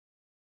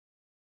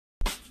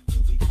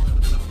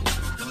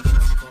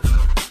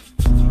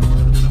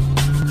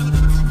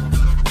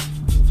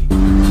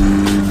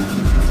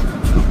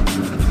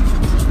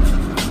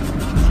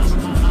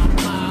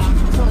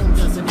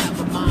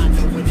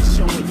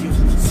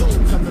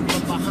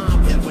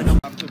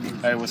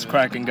Hey, what's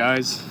cracking,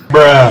 guys?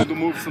 Bruh. To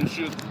move some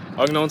shit.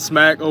 Unknown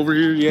Smacc over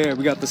here. Yeah,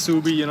 we got the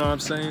Subi, you know what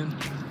I'm saying?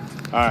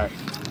 Alright.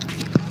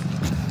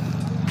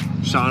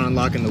 Sean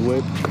unlocking the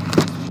whip.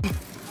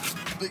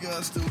 Big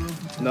ass still.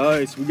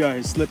 Nice. We got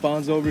his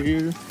slip-ons over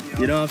here.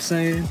 You know what I'm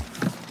saying?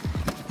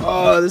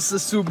 Oh, this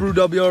is a Subaru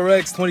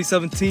WRX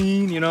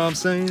 2017. You know what I'm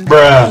saying?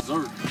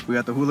 Bruh. We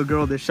got the hula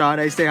girl, this Sean.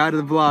 Hey, say hi to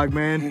the vlog,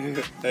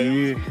 man.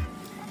 Hey. Yeah.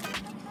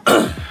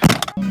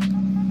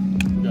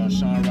 We got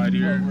Sean right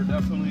here. We're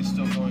definitely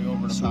still going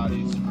over to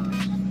Patty's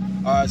first.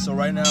 Alright, so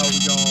right now we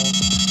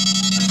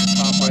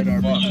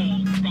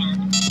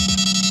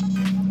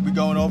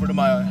going over to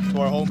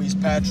our homies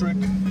Patrick.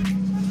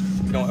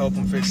 We gonna help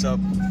him fix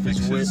Fix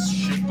whip. his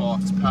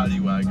shitbox paddy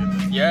wagon.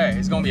 Yeah,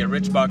 it's gonna be a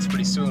rich box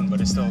pretty soon, but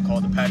it's still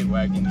called the paddy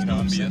wagon. You know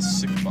what I'm saying? A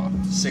sick box.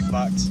 Sick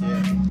box,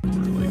 yeah.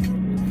 We're like,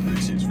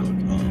 Tracy's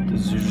really calm.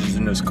 This dude's just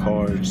in his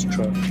car, his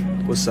truck.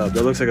 What's up?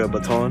 That looks like a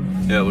baton.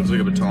 Yeah, it looks like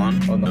a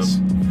baton. Oh, nice.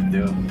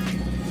 Yeah.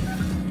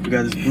 We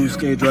got this boost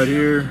gauge right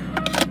here,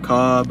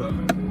 Cobb.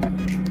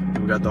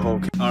 We got the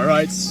whole. All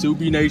right,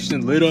 Subi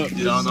Nation lit up.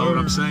 Y'all know what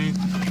I'm saying?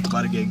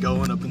 About to get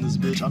going up in this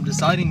bitch. I'm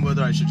deciding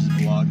whether I should just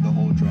vlog the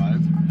whole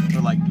drive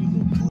or like do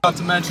little clips. Not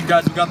to mention,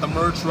 guys, we got the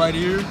merch right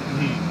here.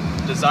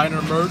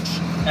 Designer merch.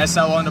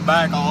 SL on the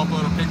back. I'll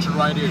upload a picture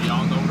right here.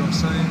 Y'all know what I'm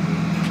saying?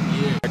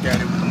 Yeah. Back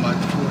at it with the Mic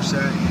 4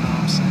 set. You know what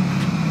I'm saying?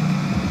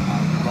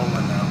 We're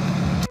rolling now.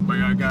 But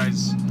yeah,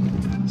 guys.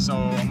 So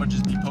I'm gonna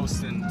just be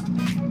posting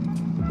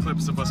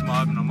clips of us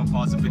mobbing. I'm gonna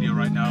pause the video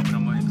right now, but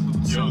I'm gonna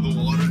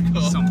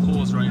include some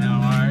pulls right now.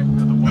 All right.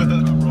 Got the water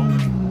cup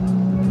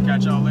rolling.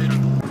 Catch y'all later.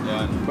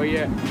 Yeah. But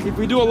yeah, if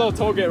we do a little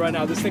tollgate right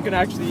now, this thing can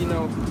actually, you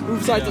know,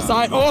 move side to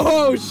side.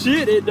 Oh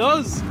shit, it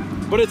does.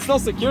 But it's still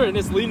secure and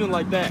it's leaning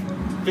like that.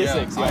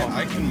 Physics, yeah,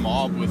 I can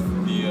mob with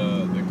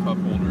the cup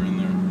holder in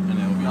there, and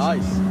it'll be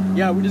nice. smooth.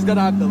 Yeah, we just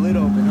gotta have the lid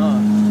open,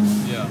 huh?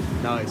 Yeah.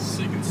 Nice.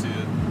 So you can see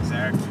it.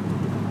 Exactly.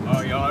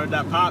 Oh, y'all heard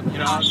that pop? You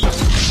know what I'm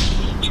saying?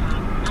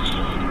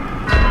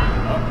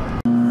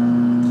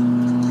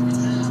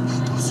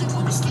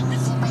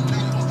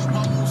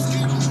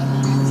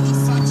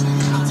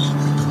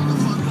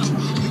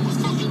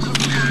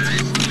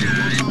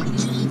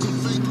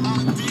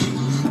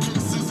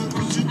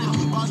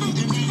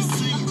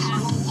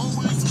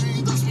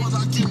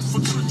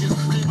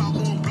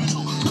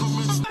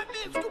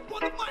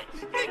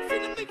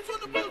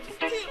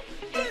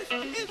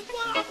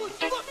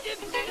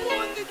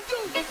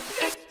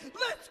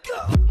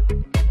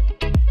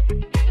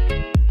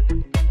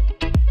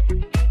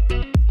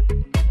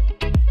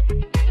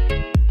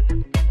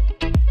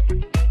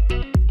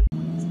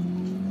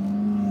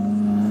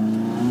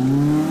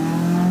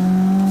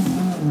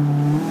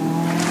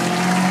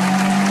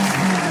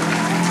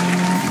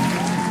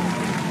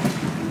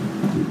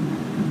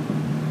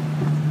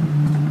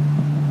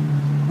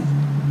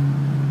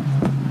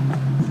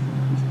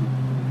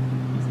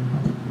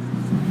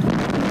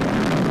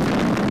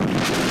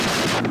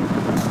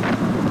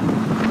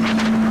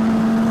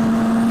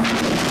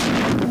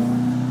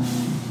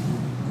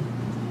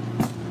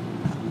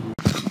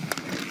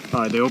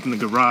 Alright, they opened the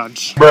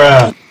garage.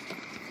 Bruh.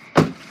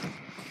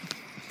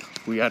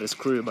 We got his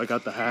crib. I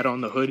got the hat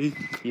on, the hoodie.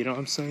 You know what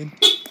I'm saying?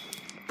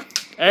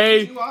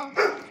 Hey,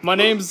 my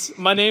name's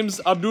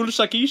Abdul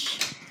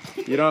Shakish.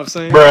 You know what I'm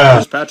saying? Bruh.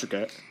 Where's Patrick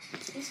at?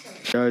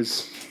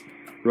 Guys,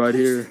 right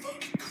here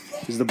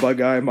is the bug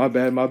guy. My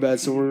bad.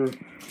 So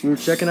we were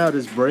checking out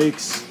his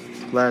brakes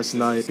last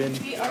night, and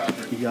he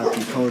got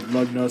the colored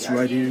lug nuts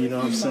right here. You know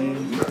what I'm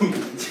saying?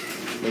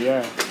 But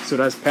yeah, so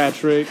that's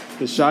Patrick.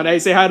 This Sean. Hey,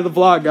 say hi to the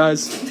vlog,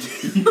 guys.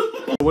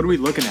 What are we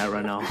looking at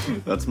right now?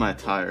 That's my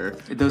tire.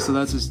 So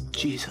that's just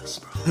Jesus,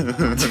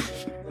 bro.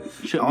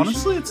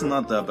 Honestly, it's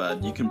not that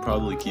bad. You can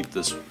probably keep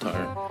this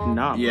tire.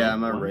 Nah, Yeah, bro.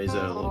 I'm gonna raise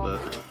it a little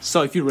bit.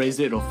 So if you raise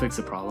it, it'll fix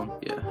the problem.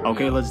 Yeah.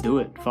 Okay, let's do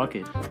it. Fuck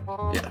it.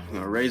 Yeah, I'm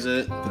gonna raise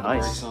it. Put the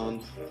Nice. brakes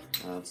on.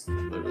 That's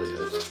literally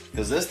it.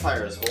 Because this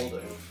tire is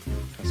holding.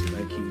 That's some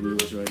Nike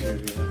wheels right here.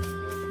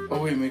 Oh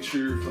wait, make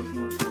sure you're fucking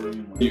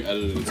recording. You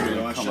edit it, it's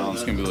gonna come out.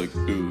 It's gonna be like,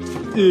 ooh.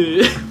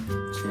 Yeah.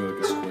 It's gonna be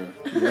like a square.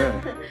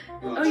 Yeah.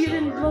 Oh, you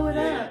didn't blow it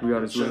up. We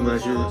got his room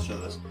right here. Show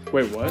this.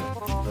 Wait, what?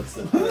 That's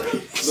the tire.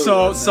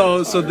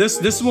 So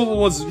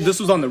this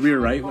was on the rear,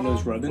 right, when it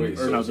was rubbing?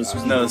 Or no, this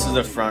was No, this is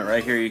the front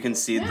right here. You can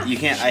see, you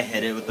can't, I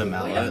hit it with the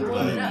mallet,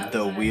 but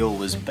the wheel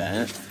was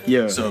bent.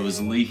 Yeah. So it was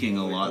leaking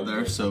a lot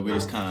there, so we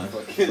just kind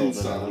of filled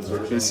it out.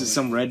 This is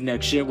some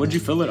redneck shit. What'd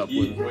you fill it up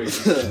with?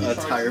 A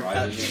tire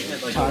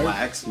patch, like a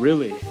wax.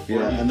 Really?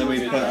 Yeah, and then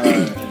we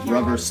put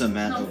rubber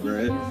cement over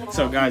it.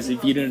 So guys,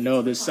 if you didn't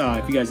know this,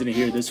 if you guys didn't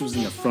hear, this was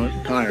in the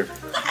front tire.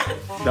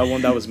 That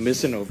one that was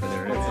missing over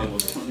there.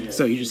 Right?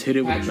 So you just hit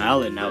it with a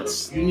mallet. Now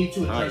it's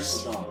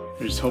nice. I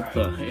just hope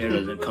the air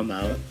doesn't come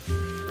out.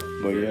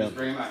 But yeah,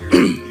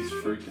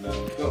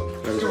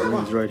 there's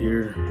rooms right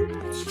here.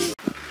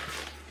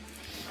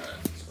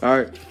 All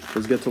right,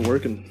 let's get to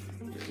working.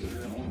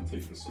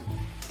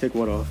 Take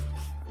what off?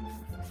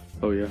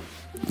 Oh yeah.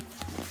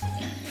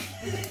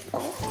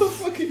 The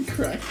fucking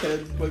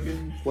crackhead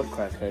fucking. What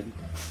crackhead?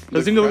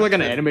 Doesn't he look like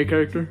an anime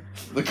character?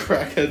 The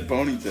crackhead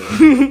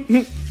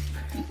ponytail.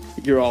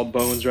 You're all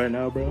bones right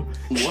now, bro.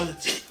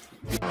 What?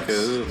 Okay,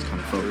 this is kind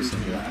of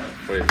focusing here.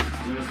 Wait.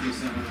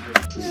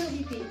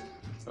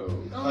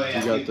 Oh,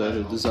 You got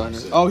the designer.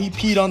 Oh, he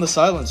peed on the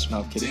silence.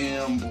 No, I'm kidding.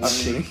 Damn, boy. I'm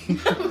kidding.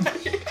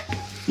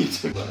 He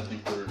took that. I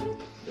think we're...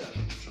 Yeah.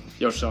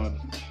 Yo, Sean.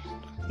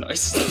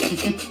 Nice.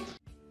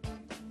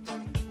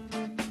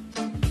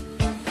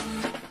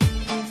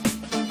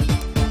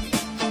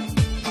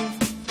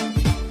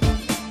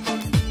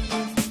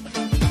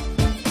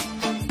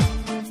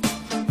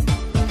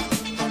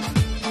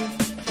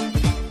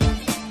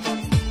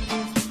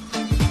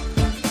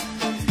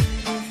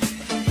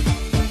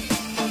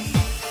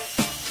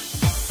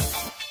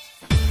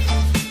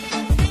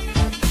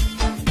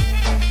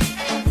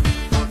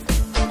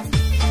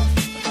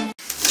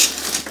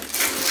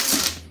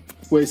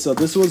 Wait, so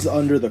this was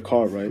under the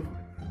car, right?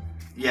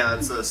 Yeah,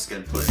 that's a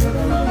skid plate. Skid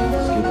plate?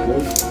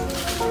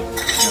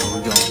 Yeah,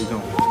 we're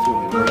going.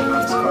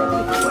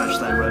 Flash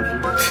that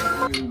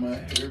right here. My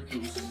hair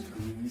feels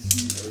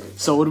greasy.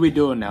 So what are we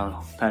doing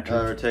now,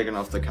 Patrick? We're taking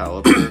off the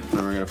caliper, and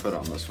we're gonna put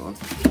on this one.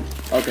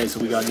 Okay, so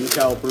we got new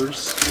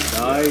calipers.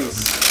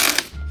 Nice.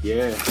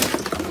 Yeah.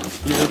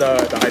 These are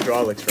the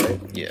hydraulics, right?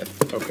 Yeah.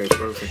 Okay,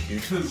 perfect,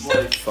 dude. Because,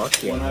 like,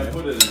 Fuck yeah, when I man.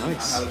 put it in,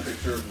 Nice. I had a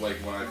picture of, like,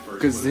 when I first...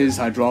 Because his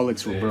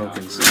hydraulics were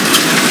broken, so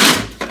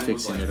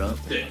fixing it up.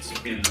 Thick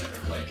in there.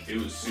 Like, it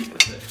was super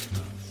thick.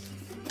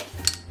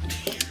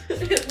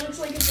 It looks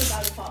like it's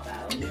about to pop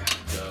out. Yeah, it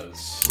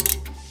does.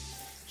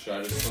 Should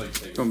I just, like,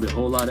 take It's gonna be a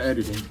whole lot of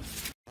editing.